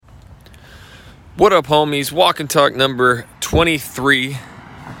What up, homies? Walk and Talk number 23.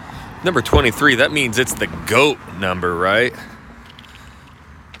 Number 23, that means it's the GOAT number, right?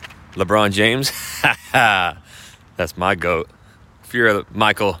 LeBron James? That's my GOAT. If you're a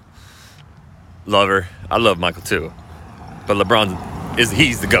Michael lover, I love Michael too. But LeBron,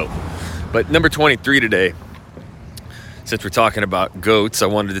 he's the GOAT. But number 23 today, since we're talking about GOATs, I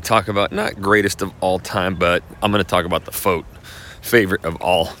wanted to talk about not greatest of all time, but I'm going to talk about the favorite of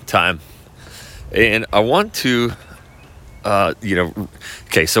all time. And I want to,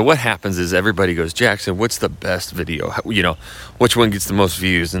 okay, so what happens is everybody goes, Jackson, what's the best video? Which one gets the most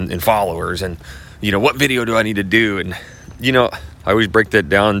views and followers? And, what video do I need to do? And, I always break that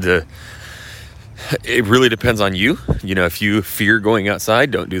down to, it really depends on you. If you fear going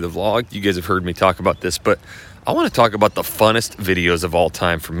outside, don't do the vlog. You guys have heard me talk about this, but I want to talk about the funnest videos of all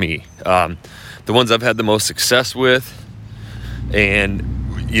time for me. The ones I've had the most success with, and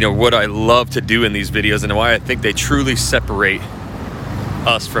what I love to do in these videos, and why I think they truly separate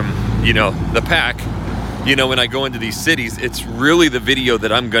us from, the pack. When I go into these cities, it's really the video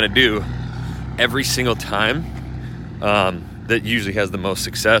that I'm going to do every single time that usually has the most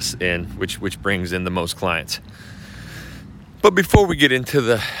success and which brings in the most clients. But before we get into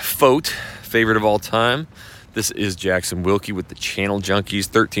the favorite of all time, this is Jackson Wilkie with the Channel Junkies,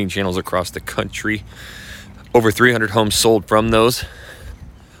 13 channels across the country, over 300 homes sold from those.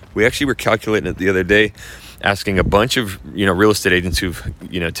 We actually were calculating it the other day, asking a bunch of, real estate agents who've,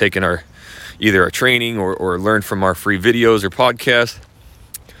 taken either our training or learned from our free videos or podcasts.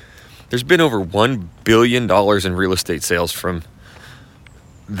 There's been over $1 billion in real estate sales from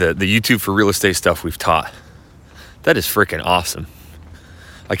the YouTube for real estate stuff we've taught. That is freaking awesome.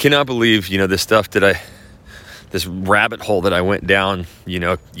 I cannot believe, this stuff this rabbit hole that I went down,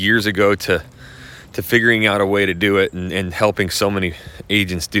 years ago to figuring out a way to do it and helping so many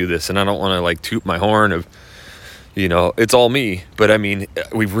agents do this. And I don't want to toot my horn of, it's all me, but I mean,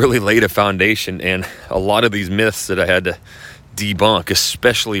 we've really laid a foundation, and a lot of these myths that I had to debunk,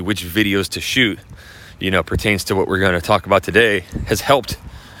 especially which videos to shoot, pertains to what we're going to talk about today, has helped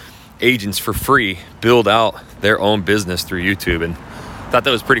agents for free build out their own business through YouTube. And thought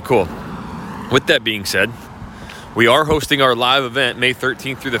that was pretty cool. With that being said, we are hosting our live event May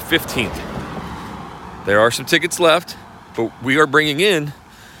 13th through the 15th. There are some tickets left, but we are bringing in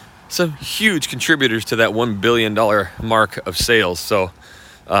some huge contributors to that $1 billion mark of sales. So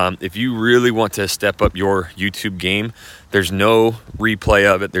if you really want to step up your YouTube game, there's no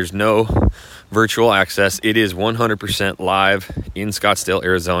replay of it. There's no virtual access. It is 100% live in Scottsdale,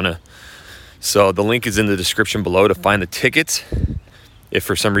 Arizona. So the link is in the description below to find the tickets. If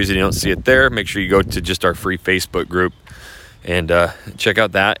for some reason you don't see it there, make sure you go to just our free Facebook group and check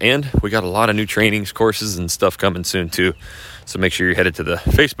out that. And we got a lot of new trainings, courses, and stuff coming soon too. So make sure you're headed to the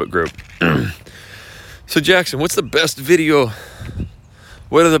Facebook group. So Jackson, what's the best video?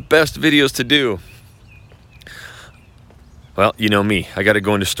 What are the best videos to do? Well, you know me, I got to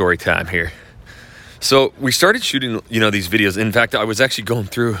go into story time here. So we started shooting, these videos. In fact, I was actually going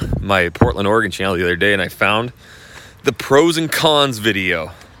through my Portland, Oregon channel the other day, and I found the pros and cons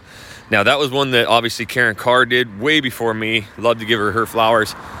video. Now, that was one that obviously Karen Carr did way before me. Love to give her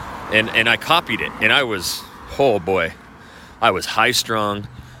flowers. And I copied it. And I was, oh boy, I was high strung.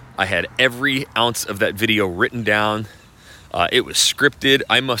 I had every ounce of that video written down. It was scripted.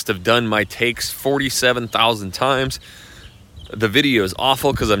 I must have done my takes 47,000 times. The video is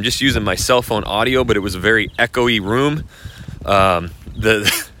awful because I'm just using my cell phone audio, but it was a very echoey room. I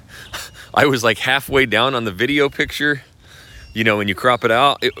was halfway down on the video picture. When you crop it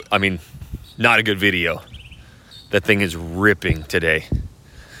out, not a good video. That thing is ripping today.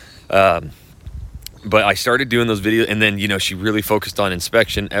 But I started doing those videos, and then, she really focused on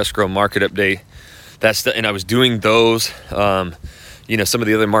inspection, escrow, market update. And I was doing those. Some of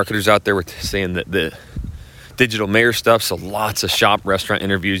the other marketers out there were saying that the digital mayor stuff, so lots of shop restaurant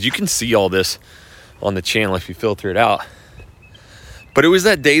interviews. You can see all this on the channel if you filter it out. But it was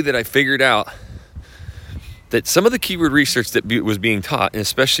that day that I figured out that some of the keyword research that was being taught, and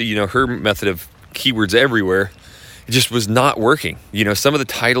especially, her method of keywords everywhere, it just was not working. Some of the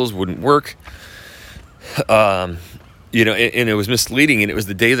titles wouldn't work. And it was misleading. And it was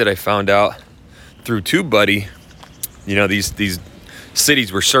the day that I found out through TubeBuddy, these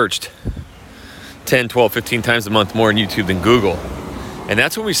cities were searched 10, 12, 15 times a month more on YouTube than Google. And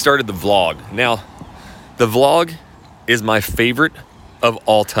that's when we started the vlog. Now, the vlog is my favorite of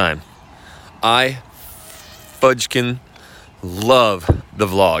all time. I fudgekin love the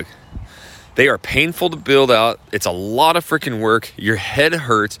vlog. They are painful to build out. It's a lot of freaking work. Your head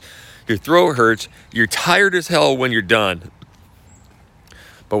hurts. Your throat hurts. You're tired as hell when you're done.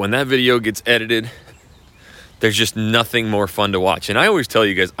 But when that video gets edited, there's just nothing more fun to watch. And I always tell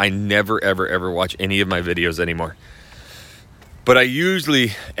you guys, I never, ever, ever watch any of my videos anymore. But I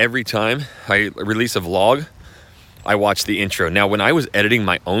usually, every time I release a vlog, I watch the intro. Now, when I was editing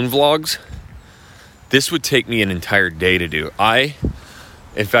my own vlogs, this would take me an entire day to do.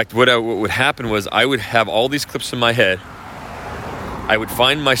 In fact, what would happen was I would have all these clips in my head. I would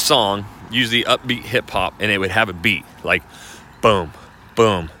find my song, usually upbeat hip hop, and it would have a beat like boom,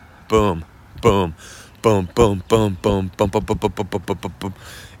 boom, boom, boom, boom, boom, boom, boom, boom, boom, boom, boom, boom, boom, boom, boom, boom.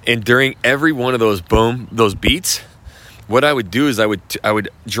 And during every one of those those beats, what I would do is I would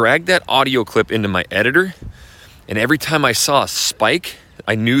drag that audio clip into my editor, and every time I saw a spike,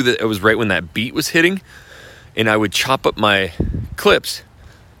 I knew that it was right when that beat was hitting, and I would chop up my clips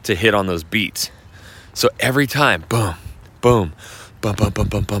to hit on those beats. So every time, boom, boom, boom, boom, boom,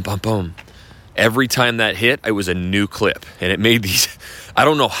 boom, boom, boom, boom. Every time that hit, it was a new clip, and it made these. I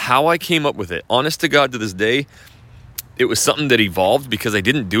don't know how I came up with it. Honest to God, to this day, it was something that evolved because I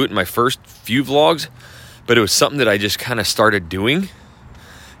didn't do it in my first few vlogs, but it was something that I just kind of started doing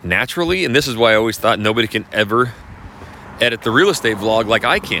naturally. And this is why I always thought nobody can ever edit the real estate vlog like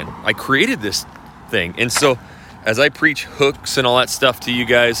I can. I created this thing. And so as I preach hooks and all that stuff to you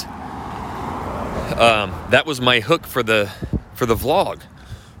guys, that was my hook for the vlog,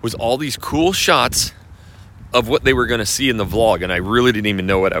 was all these cool shots of what they were going to see in the vlog. And I really didn't even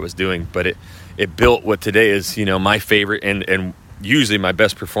know what I was doing, but it built what today is, my favorite and usually my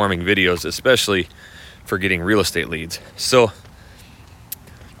best performing videos, especially for getting real estate leads. So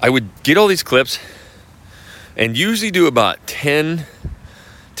I would get all these clips and usually do about 10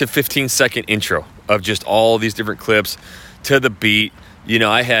 to 15 second intro of just all these different clips to the beat.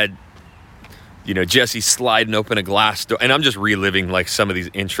 I had, Jesse sliding open a glass door, and I'm just reliving like some of these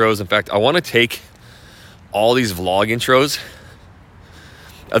intros. In fact, I want to take all these vlog intros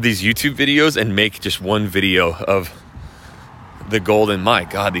of these YouTube videos and make just one video of the golden, my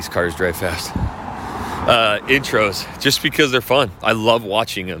God, these cars drive fast, intros, just because they're fun. I love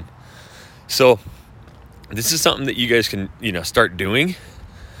watching them. So this is something that you guys can, start doing.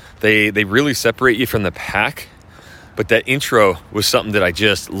 They really separate you from the pack, but that intro was something that I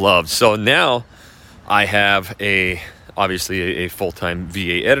just loved. So now I have obviously a full-time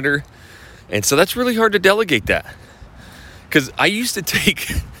VA editor. And so that's really hard to delegate that. Because I used to take,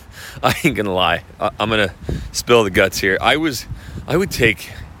 I ain't gonna lie, I'm gonna spill the guts here. I would take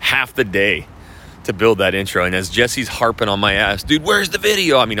half the day to build that intro. And as Jesse's harping on my ass, dude, where's the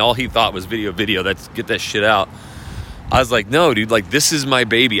video? I mean, all he thought was video, get that shit out. I was like, no, dude, like this is my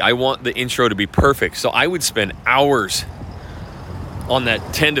baby. I want the intro to be perfect. So I would spend hours on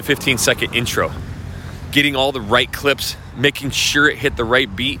that 10 to 15 second intro, getting all the right clips, making sure it hit the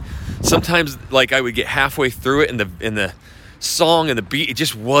right beat. Sometimes like I would get halfway through it and the song and the beat, it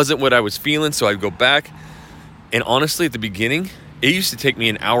just wasn't what I was feeling. So I'd go back. And honestly, at the beginning, it used to take me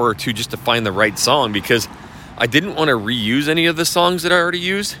an hour or two just to find the right song because I didn't want to reuse any of the songs that I already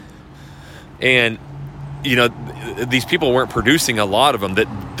used. And, these people weren't producing a lot of them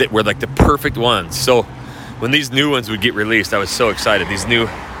that were like the perfect ones. So when these new ones would get released, I was so excited. These new,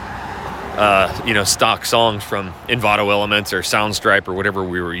 stock songs from Envato Elements or Soundstripe or whatever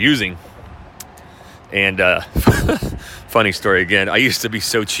we were using. And funny story again, I used to be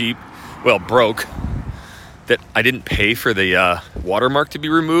so cheap, broke, that I didn't pay for the watermark to be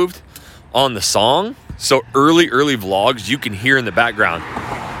removed on the song. So early vlogs, you can hear in the background,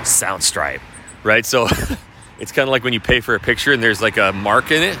 Soundstripe, right? So it's kind of like when you pay for a picture and there's like a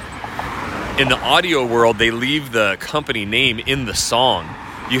mark in it. In the audio world, they leave the company name in the song.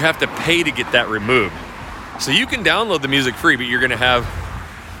 You have to pay to get that removed. So you can download the music free, but you're going to have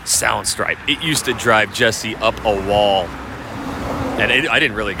Soundstripe. It used to drive Jesse up a wall. And I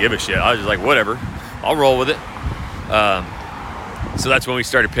didn't really give a shit. I was just like, whatever, I'll roll with it. So that's when we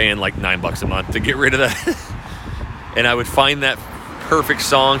started paying like $9 a month to get rid of that. And I would find that perfect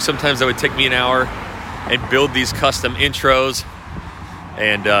song. Sometimes that would take me an hour and build these custom intros.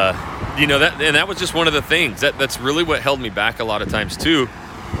 And, that was just one of the things that's really what held me back a lot of times too,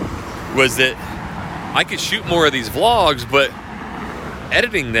 was that I could shoot more of these vlogs, but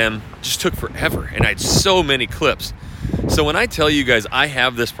editing them just took forever. And I had so many clips. So when I tell you guys I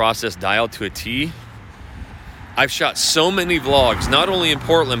have this process dialed to a T, I've shot so many vlogs, not only in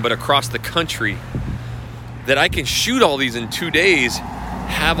Portland, but across the country, that I can shoot all these in 2 days,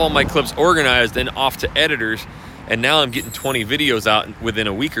 have all my clips organized and off to editors. And now I'm getting 20 videos out within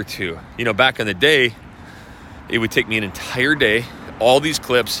a week or two. Back in the day, it would take me an entire day, all these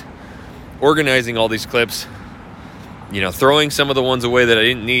clips, organizing all these clips, throwing some of the ones away that I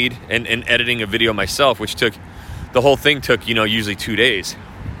didn't need, and editing a video myself, which the whole thing took, usually 2 days.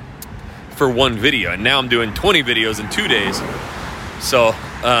 for one video, and now I'm doing 20 videos in 2 days. So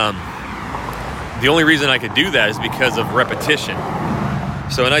the only reason I could do that is because of repetition.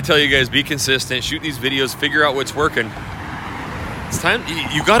 So when I tell you guys, be consistent, shoot these videos, figure out what's working, it's time.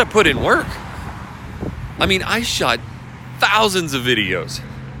 You got to put in work. I mean, I shot thousands of videos,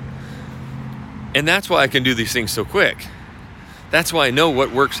 and that's why I can do these things so quick. That's why I know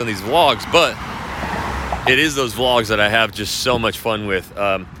what works on these vlogs. But it is those vlogs that I have just so much fun with,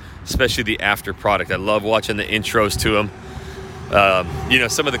 especially the after product. I love watching the intros to them. You know,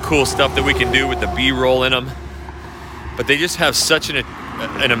 some of the cool stuff that we can do with the B-roll in them. But they just have such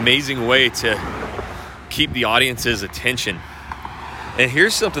an amazing way to keep the audience's attention. And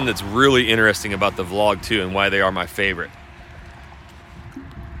here's something that's really interesting about the vlog too, and why they are my favorite.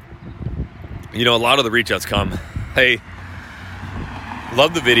 You know, a lot of the reach outs come, hey,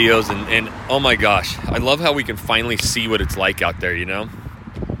 love the videos, and oh my gosh, I love how we can finally see what it's like out there, you know?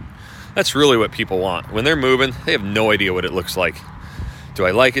 That's really what people want. When they're moving, they have no idea what it looks like. Do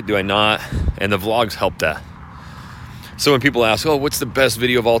I like it? Do I not? And the vlogs help that. So when people ask, oh, what's the best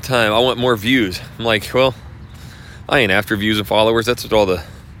video of all time? I want more views. I'm like, well, I ain't after views and followers. That's what all the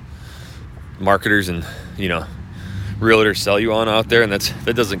marketers and, you know, realtors sell you on out there. And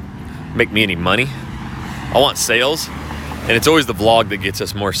that doesn't make me any money. I want sales. And it's always the vlog that gets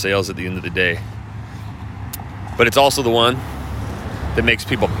us more sales at the end of the day. But it's also the one that makes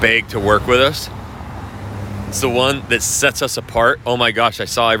people beg to work with us. It's the one that sets us apart. Oh my gosh, I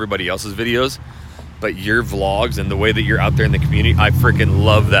saw everybody else's videos, but your vlogs and the way that you're out there in the community, I freaking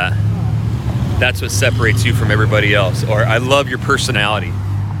love that. That's what separates you from everybody else. Or I love your personality.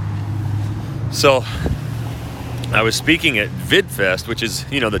 So I was speaking at VidFest, which is,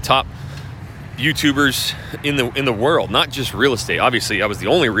 you know, the top YouTubers in the world, not just real estate. Obviously, I was the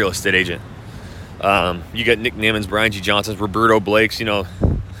only real estate agent. You got Nick Nimmons, Brian G. Johnsons, Roberto Blakes, you know,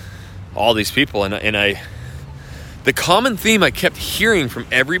 all these people. And the common theme I kept hearing from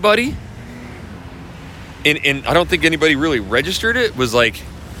everybody, and I don't think anybody really registered it, was like,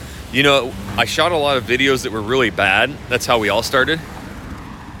 you know, I shot a lot of videos that were really bad. That's how we all started.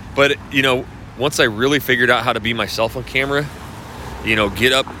 But, you know, once I really figured out how to be myself on camera, you know,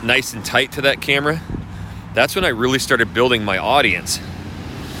 get up nice and tight to that camera, that's when I really started building my audience.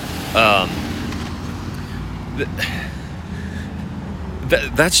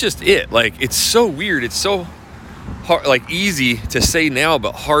 That's just it. Like, it's so weird. It's so hard, like easy to say now,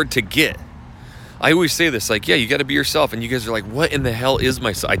 but hard to get. I always say this, like, yeah, you got to be yourself. And you guys are like, what in the hell is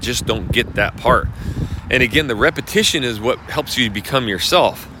myself? I just don't get that part. And again, the repetition is what helps you become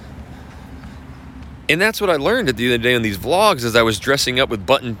yourself. And that's what I learned at the end of the day on these vlogs, as I was dressing up with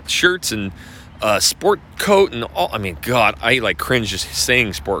button shirts and sport coat and all. I mean, God, I like cringe just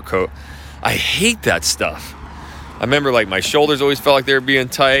saying sport coat. I hate that stuff. I remember like my shoulders always felt like they were being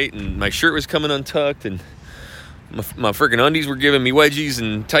tight, and my shirt was coming untucked, and my freaking undies were giving me wedgies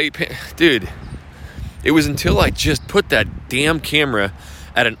and tight pants. Dude, it was until I just put that damn camera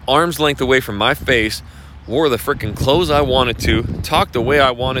at an arm's length away from my face, wore the freaking clothes I wanted to, talked the way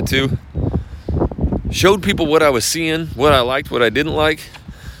I wanted to, showed people what I was seeing, what I liked, what I didn't like.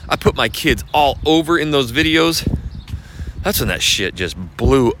 I put my kids all over in those videos. That's when that shit just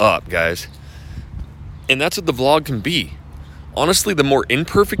blew up, guys. And that's what the vlog can be. Honestly, the more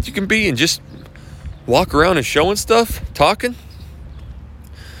imperfect you can be and just walk around and showing stuff, talking,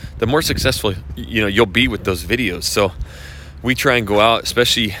 the more successful, you know, you'll be with those videos. So we try and go out,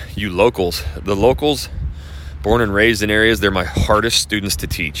 especially you locals. The locals, born and raised in areas, they're my hardest students to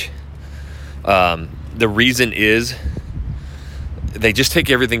teach. The reason is they just take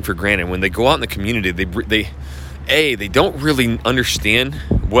everything for granted. When they go out in the community, they don't really understand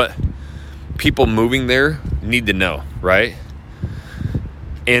what people moving there need to know, right?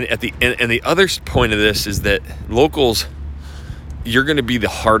 And the other point of this is that locals, you're going to be the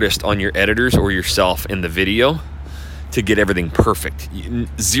hardest on your editors or yourself in the video to get everything perfect.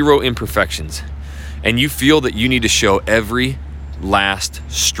 Zero imperfections. And you feel that you need to show every last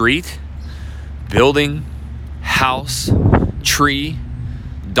street, building, house, tree,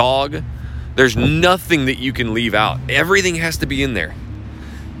 dog. There's nothing that you can leave out. Everything has to be in there.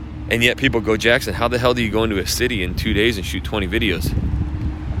 And yet people go, Jackson, how the hell do you go into a city in 2 days and shoot 20 videos?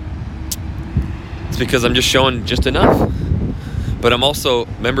 It's because I'm just showing just enough. But I'm also,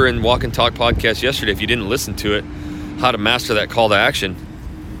 remember in Walk and Talk podcast yesterday, if you didn't listen to it, how to master that call to action.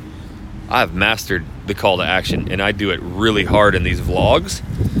 I've mastered the call to action, and I do it really hard in these vlogs.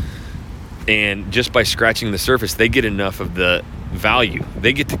 And just by scratching the surface, they get enough of the value.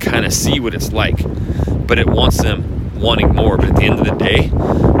 They get to kind of see what it's like, but it wants them wanting more. But at the end of the day,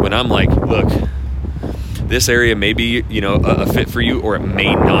 when I'm like, look, this area may be, you know, a fit for you, or it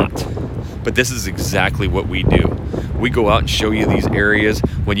may not. But this is exactly what we do. We go out and show you these areas.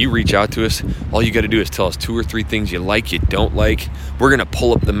 When you reach out to us, all you got to do is tell us 2 or 3 things you like, you don't like. We're going to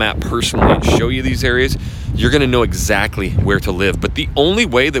pull up the map personally and show you these areas. You're going to know exactly where to live. But the only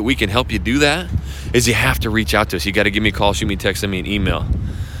way that we can help you do that is you have to reach out to us. You got to give me a call, shoot me a text, send me an email.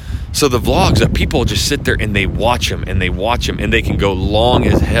 So the vlogs that people just sit there and they watch them and they watch them, and they can go long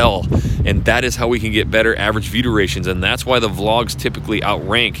as hell. And that is how we can get better average view durations. And that's why the vlogs typically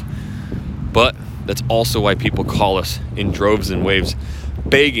outrank. But that's also why people call us in droves and waves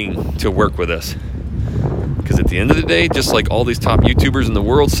begging to work with us. Because at the end of the day, just like all these top YouTubers in the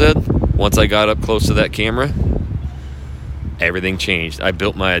world said, once I got up close to that camera, everything changed. I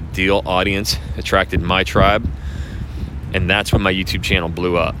built my ideal audience, attracted my tribe, and that's when my YouTube channel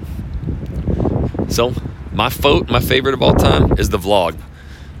blew up. So my favorite of all time is the vlog.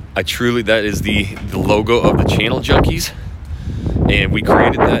 That is the logo of the Channel Junkies. And we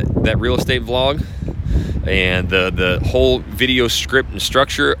created that real estate vlog, and the whole video script and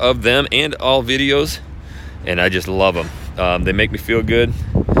structure of them and all videos. And I just love them. They make me feel good,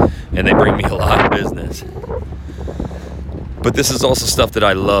 and they bring me a lot of business. But this is also stuff that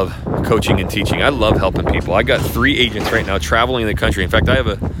I love coaching and teaching. I love helping people. I got 3 agents right now traveling the country. In fact, I have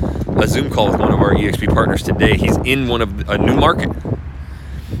a Zoom call with one of our EXP partners today. He's in a new market,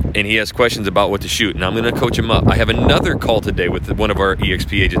 and he has questions about what to shoot, and I'm going to coach him up. I have another call today with one of our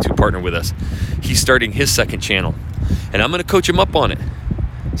EXP agents who partner with us. He's starting his 2nd channel, and I'm going to coach him up on it.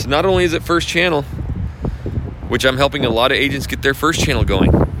 So not only is it first channel, which I'm helping a lot of agents get their first channel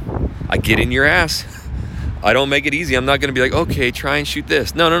going, I get in your ass. I don't make it easy. I'm not going to be like, okay, try and shoot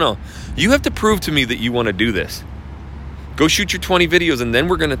this. No. You have to prove to me that you want to do this. Go shoot your 20 videos, and then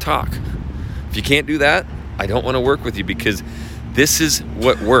we're going to talk. If you can't do that, I don't want to work with you, because this is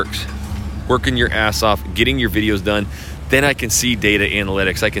what works. Working your ass off, getting your videos done. Then I can see data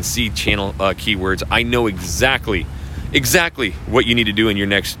analytics. I can see channel keywords. I know exactly what you need to do in your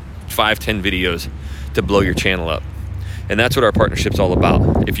next 5-10 videos to blow your channel up. And that's what our partnership's all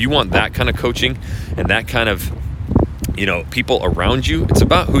about. If you want that kind of coaching and that kind of, people around you, it's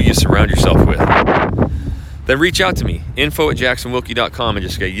about who you surround yourself with. Then reach out to me, info@jacksonwilkie.com, and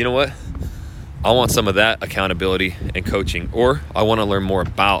just go, you know what? I want some of that accountability and coaching, or I want to learn more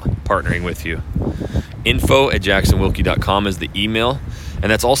about partnering with you. info@jacksonwilkie.com is the email, and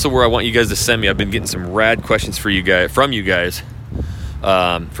that's also where I want you guys to send me. I've been getting some rad questions from you guys for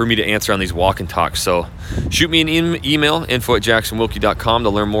me to answer on these walk and talks. So shoot me an email, info@jacksonwilkie.com, to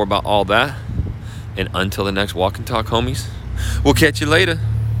learn more about all that. And until the next walk and talk, homies, we'll catch you later.